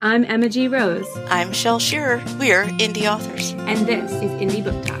I'm Emma G. Rose. I'm Shel Shearer. We're indie authors. And this is Indie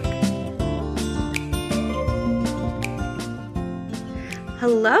Book Talk.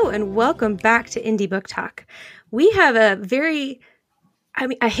 Hello and welcome back to Indie Book Talk. We have a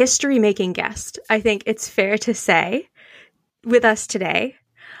history-making guest, I think it's fair to say, with us today.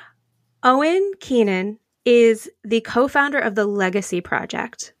 Owen Keenan is the co-founder of the Legacy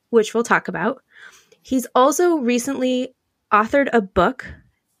Project, which we'll talk about. He's also recently authored a book,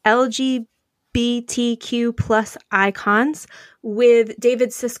 LGBTQ plus icons, with David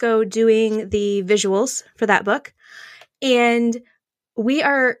Sisko doing the visuals for that book. And we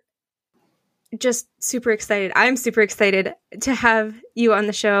are just super excited. I'm super excited to have you on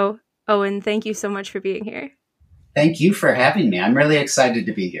the show. Owen, thank you so much for being here. Thank you for having me. I'm really excited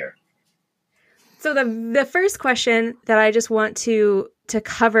to be here. So the first question that I just want to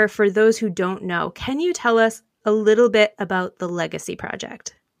cover for those who don't know, can you tell us a little bit about the Legacy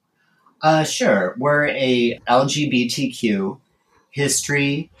Project? Sure. We're a LGBTQ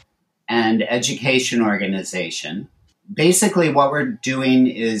history and education organization. Basically, what we're doing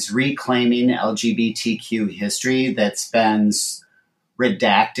is reclaiming LGBTQ history that's been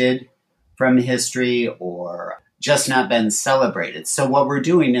redacted from history or just not been celebrated. So what we're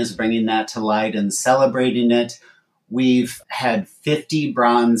doing is bringing that to light and celebrating it. We've had 50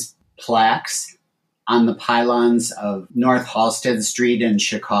 bronze plaques on the pylons of North Halsted Street in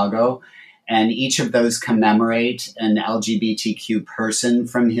Chicago, and each of those commemorate an LGBTQ person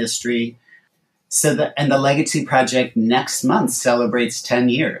from history. And the Legacy Project next month celebrates 10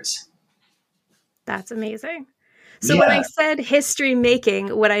 years. That's amazing. So when I said history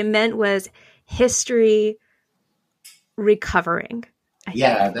making, what I meant was history recovering.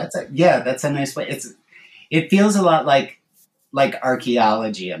 That's a nice way. It feels a lot like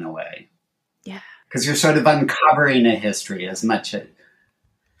archaeology in a way. Yeah. Because you're sort of uncovering a history as much as...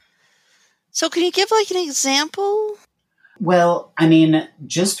 So can you give an example? Well, I mean,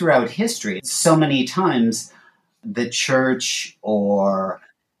 just throughout history, so many times the church or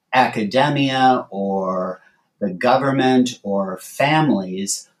academia or the government or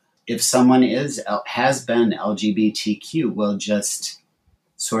families, if someone has been LGBTQ, will just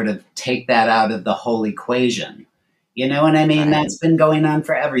sort of take that out of the whole equation. You know what I mean? Right. That's been going on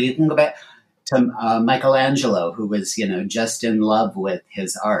forever. You can go back to Michelangelo, who was, just in love with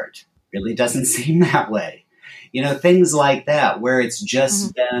his art. Really doesn't seem that way. Things like that, where it's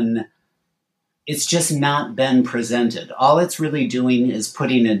just it's just not been presented. All it's really doing is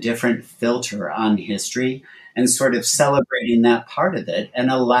putting a different filter on history and sort of celebrating that part of it and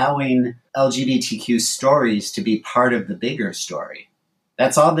allowing LGBTQ stories to be part of the bigger story.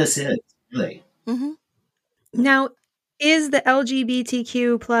 That's all this is, really. Mm-hmm. Now, is the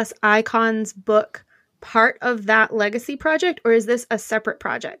LGBTQ plus icons book part of that Legacy Project, or is this a separate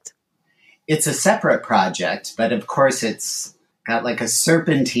project? It's a separate project, but of course it's got a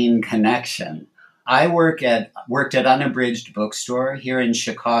serpentine connection. I worked at Unabridged Bookstore here in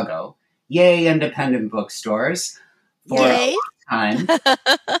Chicago. Yay, independent bookstores. For a long time.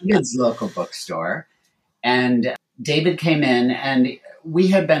 David's local bookstore. And David came in, and we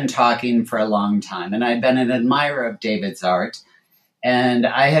had been talking for a long time, and I'd been an admirer of David's art. And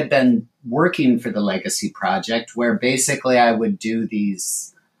I had been working for the Legacy Project, where basically I would do these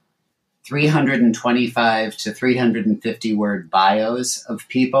 325 to 350 word bios of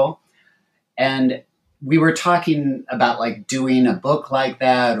people. And we were talking about doing a book like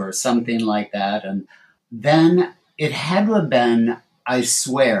that or something like that. And then it had to have been, I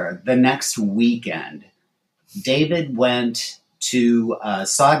swear, the next weekend, David went to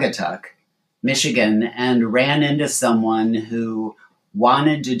Saugatuck, Michigan, and ran into someone who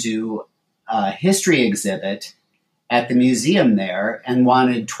wanted to do a history exhibit at the museum there and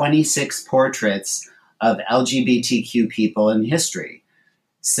wanted 26 portraits of LGBTQ people in history.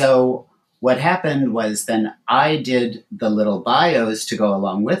 So what happened was then I did the little bios to go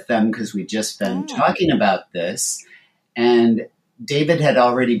along with them because we'd just been talking about this. And David had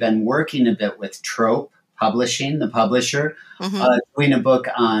already been working a bit with Trope Publishing, the publisher, doing a book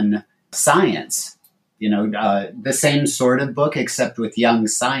on science, the same sort of book except with young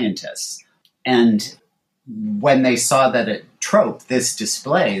scientists. And when they saw that at Trope, this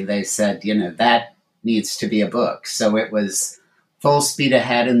display, they said, that needs to be a book. So it was full speed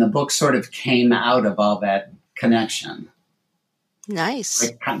ahead, and the book sort of came out of all that connection. Nice.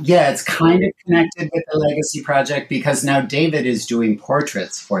 It's kind of connected with the Legacy Project because now David is doing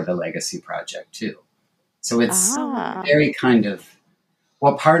portraits for the Legacy Project too. So it's very kind of,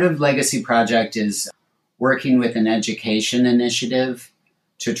 part of Legacy Project is working with an education initiative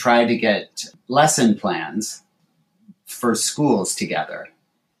to try to get lesson plans for schools together.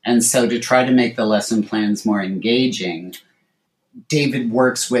 And so to try to make the lesson plans more engaging, David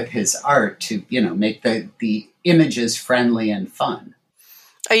works with his art to, make the images friendly and fun.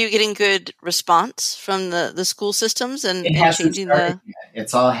 Are you getting good response from the school systems and hasn't changing started yet.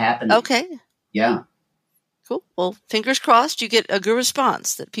 It's all happening. Okay. Yeah. Cool. Well, fingers crossed you get a good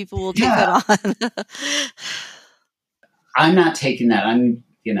response that people will take that on. I'm not taking that. I'm,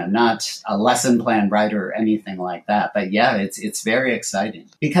 not a lesson plan writer or anything like that. But yeah, it's very exciting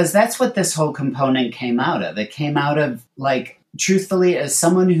because that's what this whole component came out of. It came out of, truthfully, as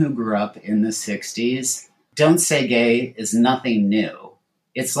someone who grew up in the 60s, Don't Say Gay is nothing new.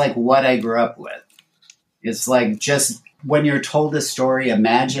 It's like what I grew up with. It's like just when you're told a story,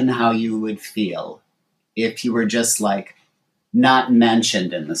 imagine how you would feel if you were just not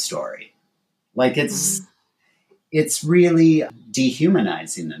mentioned in the story. It's really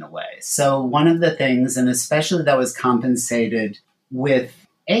dehumanizing in a way. So one of the things, and especially that was compensated with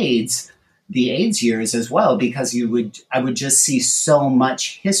AIDS, the AIDS years as well, because I would just see so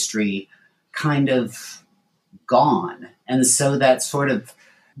much history kind of gone. And so that sort of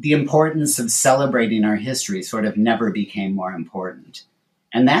the importance of celebrating our history sort of never became more important.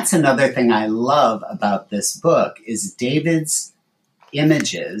 And that's another thing I love about this book is David's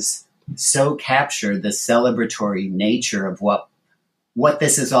images so capture the celebratory nature of what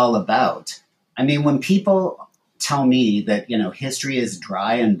this is all about. I mean, when people tell me that, history is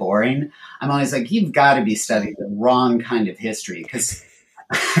dry and boring, I'm always like, you've got to be studying the wrong kind of history because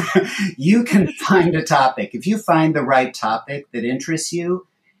you can find a topic. If you find the right topic that interests you,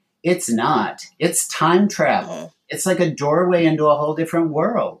 it's not. It's time travel. It's like a doorway into a whole different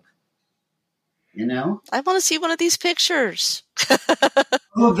world. I want to see one of these pictures.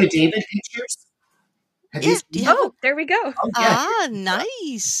 Oh, the David pictures? Have you seen there we go. Oh, yeah.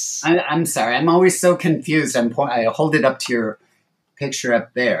 Nice. I'm sorry. I'm always so confused. I hold it up to your picture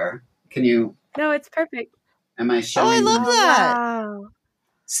up there. Can you? No, it's perfect. Am I showing? Oh, I love that. Wow.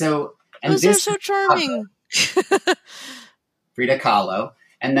 So, and those are so charming. Frida Kahlo.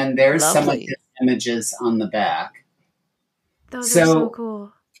 And then there's some of his images on the back. Those are so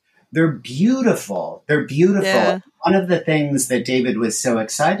cool. They're beautiful. They're beautiful. Yeah. One of the things that David was so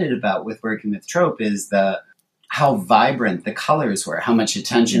excited about with working with Trope is how vibrant the colors were, how much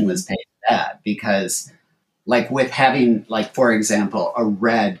attention was paid to that. Because with having, for example, a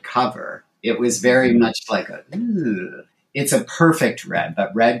red cover, it was very much like it's a perfect red,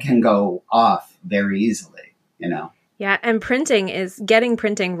 but red can go off very easily, Yeah, and getting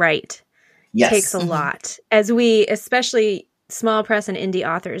printing right takes a lot. As we, especially small press and indie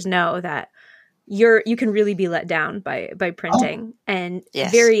authors, know that you can really be let down by printing, and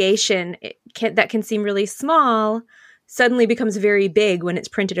variation that can seem really small suddenly becomes very big when it's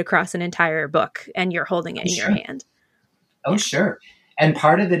printed across an entire book and you're holding it in your hand. Oh, sure. And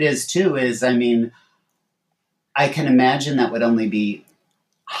part of it is I can imagine that would only be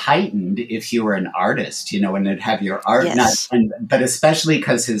heightened if you were an artist, and it'd have your art, but especially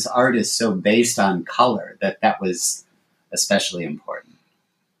because his art is so based on color that was especially important.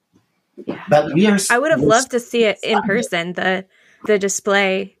 Yeah. But I would have loved to see it in person, the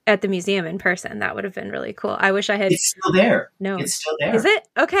display at the museum in person. That would have been really cool. I wish I had. It's still there. No, it's still there. Is it?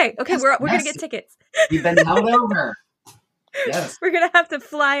 Okay. Yes, we're gonna get tickets. You've been held over. Yes. We're gonna have to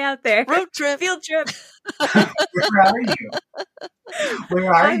fly out there. Road trip. Field trip. Where are you?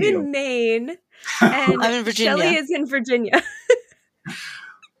 Where are I'm you? in Maine. And I'm in Virginia. Shelley is in Virginia.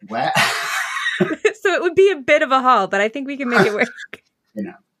 What? So it would be a bit of a haul, but I think we can make it work.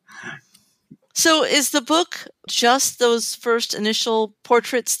 So is the book just those first initial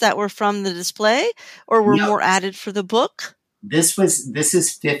portraits that were from the display, or were more added for the book? This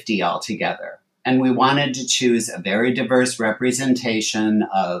is 50 altogether. And we wanted to choose a very diverse representation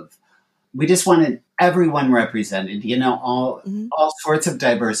we just wanted everyone represented, all sorts of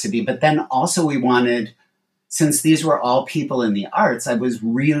diversity. But then also we wanted, since these were all people in the arts, I was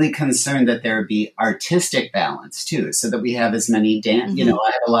really concerned that there would be artistic balance too, so that we have as many I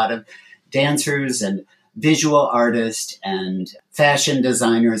have a lot of dancers and visual artists and fashion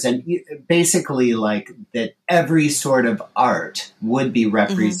designers, and basically that every sort of art would be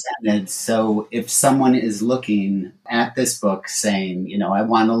represented. So if someone is looking at this book saying, I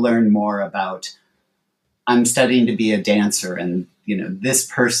want to learn more about, I'm studying to be a dancer, and this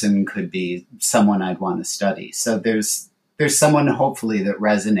person could be someone I'd want to study. So there's someone hopefully that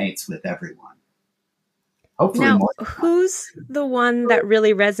resonates with everyone. Hopefully now, more. Who's the one that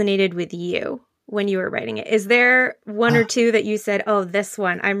really resonated with you when you were writing it? Is there one or two that you said, oh, this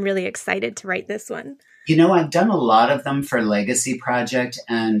one, I'm really excited to write this one? I've done a lot of them for Legacy Project,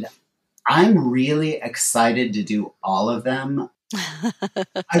 and I'm really excited to do all of them.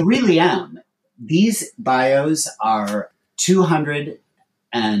 I really am. These bios are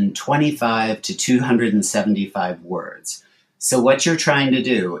 225 to 275 words. So what you're trying to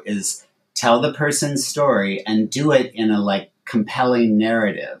do is tell the person's story and do it in a like compelling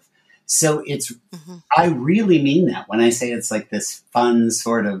narrative. So it's, I really mean that when I say it's like this fun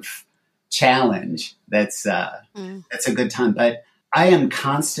sort of challenge. That's a good time. But I am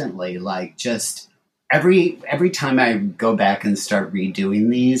constantly like just every time I go back and start redoing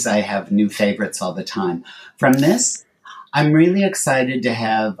these, I have new favorites all the time. From this, I'm really excited to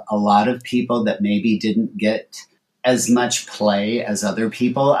have a lot of people that maybe didn't get as much play as other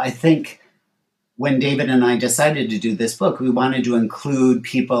people. I think when David and I decided to do this book, we wanted to include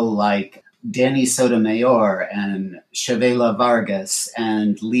people like Danny Sotomayor and Chavela Vargas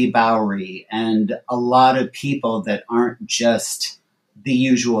and Lee Bowery and a lot of people that aren't just the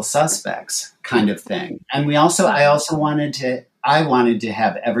usual suspects kind of thing. And I wanted to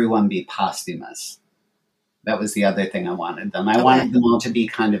have everyone be posthumous. That was the other thing I wanted them. I wanted them all to be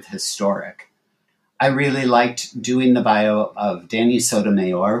kind of historic. I really liked doing the bio of Danny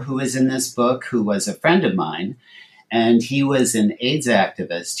Sotomayor, who is in this book, who was a friend of mine. And he was an AIDS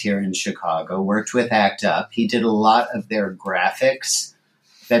activist here in Chicago, worked with ACT UP. He did a lot of their graphics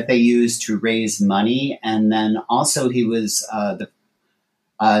that they used to raise money. And then also he was the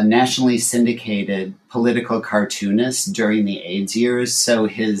nationally syndicated political cartoonist during the AIDS years. So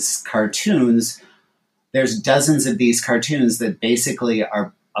his cartoons, there's dozens of these cartoons that basically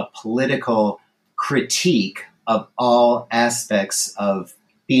are a political critique of all aspects of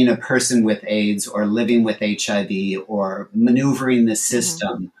being a person with AIDS or living with HIV or maneuvering the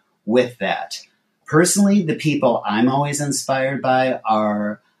system with that. Personally, the people I'm always inspired by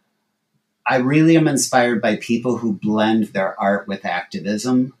I really am inspired by people who blend their art with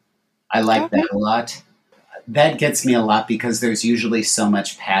activism. I like that a lot. That gets me a lot because there's usually so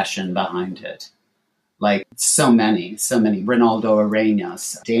much passion behind it. Like so many. Ronaldo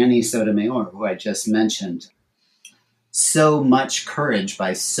Arenas, Danny Sotomayor, who I just mentioned. So much courage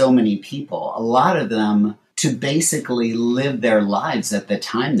by so many people, a lot of them to basically live their lives at the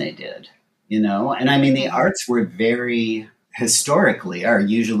time they did, you know? And I mean, the arts were historically are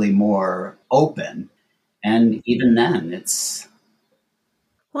usually more open. And even then it's...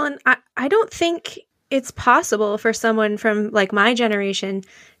 Well, and I don't think it's possible for someone from like my generation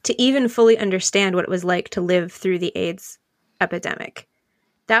to even fully understand what it was like to live through the AIDS epidemic.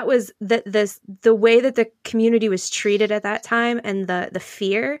 That was the way that the community was treated at that time, and the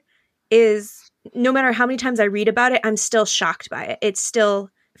fear is, no matter how many times I read about it, I'm still shocked by it. It still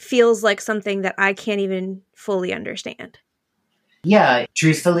feels like something that I can't even fully understand. Yeah,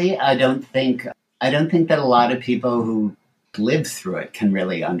 truthfully, I don't think that a lot of people who lived through it can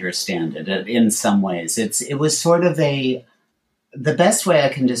really understand it in some ways. It was sort of the best way I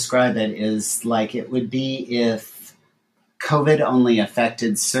can describe it is like it would be if COVID only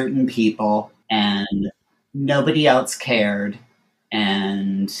affected certain people and nobody else cared,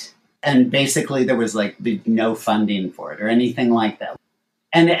 and basically there was like no funding for it or anything like that.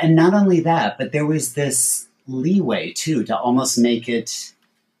 And not only that, but there was this leeway too to almost make it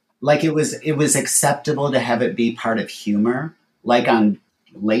like it was acceptable to have it be part of humor, like on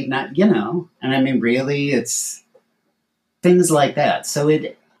late night, you know. And I mean, really, it's things like that. So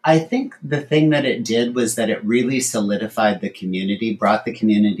I think the thing that it did was that it really solidified the community, brought the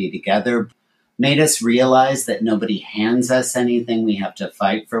community together, made us realize that nobody hands us anything. We have to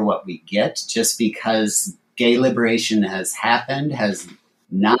fight for what we get. Just because gay liberation has happened has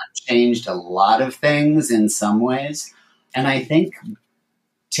not changed a lot of things in some ways. And I think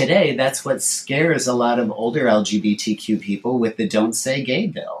today that's what scares a lot of older LGBTQ people with the Don't Say Gay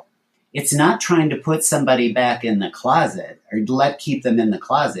bill. It's not trying to put somebody back in the closet or keep them in the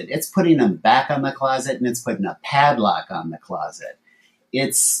closet. It's putting them back on the closet, and it's putting a padlock on the closet.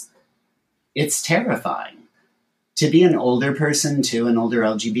 It's terrifying. To be an older person too, an older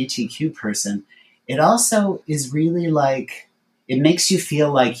LGBTQ person, it also is really like, it makes you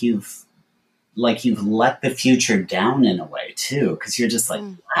feel like you've let the future down in a way too, because you're just like,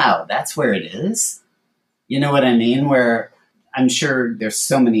 wow, that's where it is. You know what I mean? Where I'm sure there's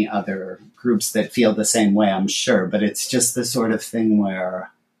so many other groups that feel the same way, I'm sure, but it's just the sort of thing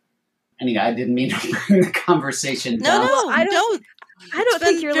where, anyway, I didn't mean to bring the conversation down. No, I don't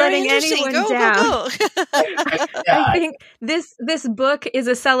think you're letting anyone down. Go. I think this book is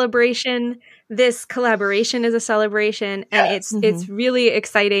a celebration. This collaboration is a celebration, and it's really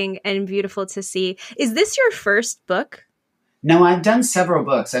exciting and beautiful to see. Is this your first book? No, I've done several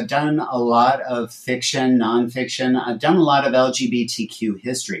books. I've done a lot of fiction, nonfiction. I've done a lot of LGBTQ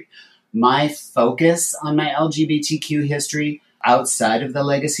history. My focus on my LGBTQ history outside of the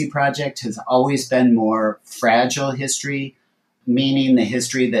Legacy Project has always been more fragile history, meaning the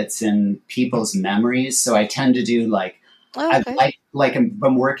history that's in people's memories. So I tend to do Okay. I've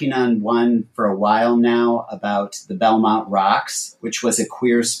been working on one for a while now about the Belmont Rocks, which was a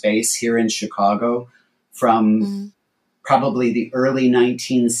queer space here in Chicago from probably the early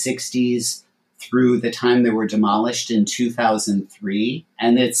 1960s through the time they were demolished in 2003.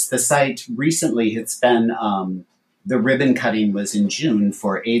 And it's the site recently, it's been, the ribbon cutting was in June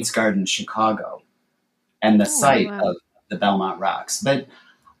for AIDS Garden Chicago and the site of the Belmont Rocks. But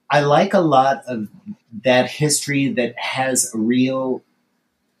I like a lot of that history that has a real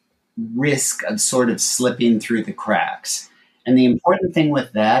risk of sort of slipping through the cracks. And the important thing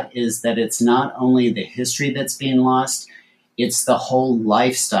with that is that it's not only the history that's being lost, it's the whole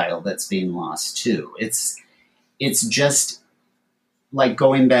lifestyle that's being lost too. It's just like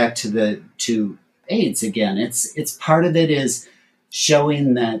going back to AIDS again. It's part of it is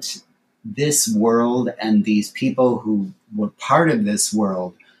showing that this world and these people who were part of this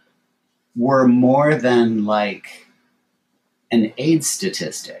world were more than like an AIDS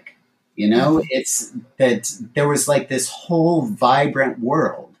statistic. You know, it's that there was like this whole vibrant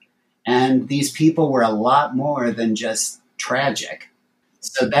world, and these people were a lot more than just tragic.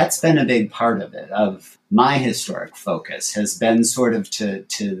 So that's been a big part of it, of my historic focus, has been sort of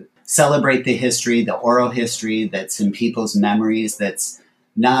to celebrate the history, the oral history that's in people's memories, that's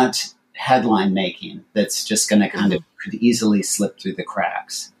not headline making, that's just going to kind of could easily slip through the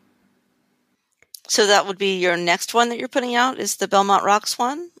cracks. So that would be your next one that you're putting out, is the Belmont Rocks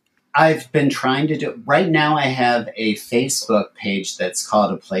one? I've been trying to do, right now I have a Facebook page that's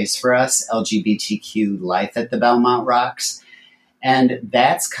called A Place for Us, LGBTQ Life at the Belmont Rocks. And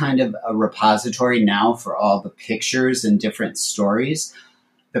that's kind of a repository now for all the pictures and different stories.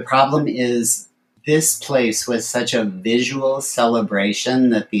 The problem is this place was such a visual celebration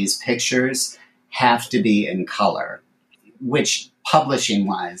that these pictures have to be in color, which publishing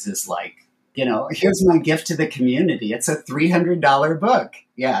wise is like, you know, here's my gift to the community. It's a $300 book.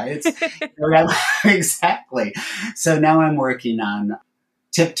 Yeah, it's exactly. So now I'm working on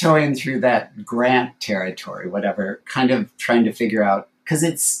tiptoeing through that grant territory, whatever, kind of trying to figure out, because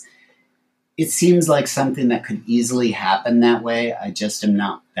it seems like something that could easily happen that way. I just am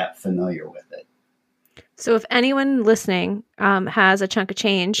not that familiar with it. So if anyone listening has a chunk of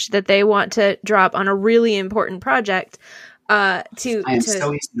change that they want to drop on a really important project, I am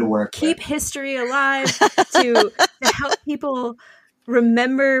so easy to work keep with. history alive, to help people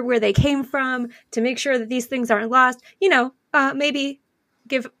remember where they came from, to make sure that these things aren't lost, you know, maybe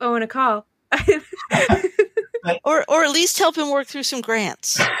give Owen a call. Or at least help him work through some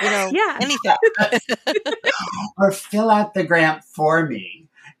grants, you know, anything. Or fill out the grant for me.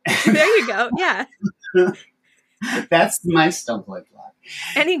 There you go. Yeah. That's my stumbling block.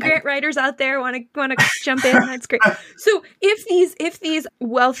 Any grant writers out there want to jump in? That's great. So if these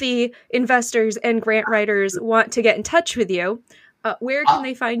wealthy investors and grant writers want to get in touch with you, where can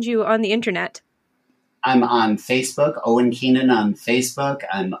they find you on the internet? I'm on Facebook, Owen Keenan on Facebook.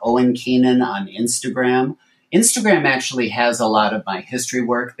 I'm Owen Keenan on Instagram. Instagram actually has a lot of my history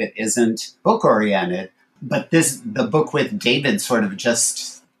work that isn't book oriented, but the book with David sort of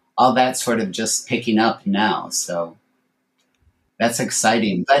just all that sort of just picking up now. So that's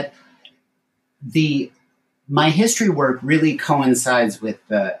exciting. But my history work really coincides with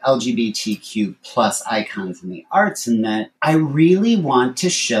the LGBTQ plus icons in the arts in that I really want to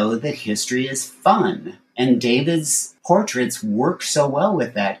show that history is fun. And David's portraits work so well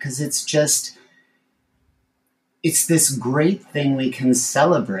with that because it's this great thing we can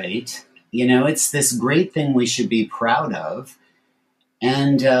celebrate. You know, it's this great thing we should be proud of.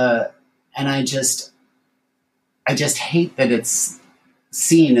 And I just hate that it's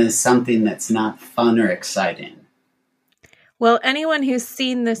seen as something that's not fun or exciting. Well, anyone who's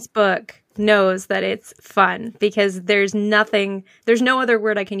seen this book knows that it's fun because there's no other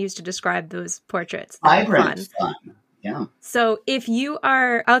word I can use to describe those portraits. Vibrant fun. Yeah. So if you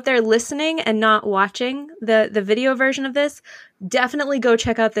are out there listening and not watching the video version of this, definitely go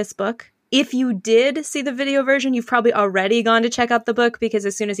check out this book. If you did see the video version, you've probably already gone to check out the book because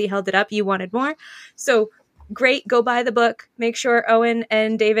as soon as he held it up, you wanted more. So great, go buy the book. Make sure Owen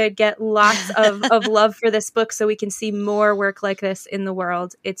and David get lots of love for this book so we can see more work like this in the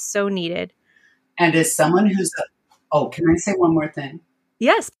world. It's so needed. And as someone who's can I say one more thing?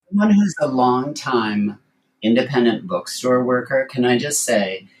 Yes. Someone who's a long-time independent bookstore worker, can I just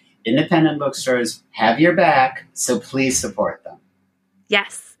say, independent bookstores have your back, so please support them.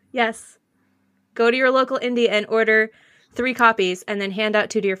 Yes. Yes. Go to your local indie and order 3 copies and then hand out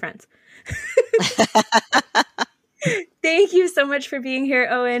 2 to your friends. Thank you so much for being here,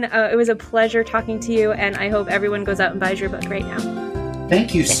 Owen. It was a pleasure talking to you, and I hope everyone goes out and buys your book right now.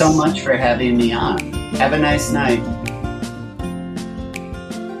 Thank you so much for having me on. Have a nice night.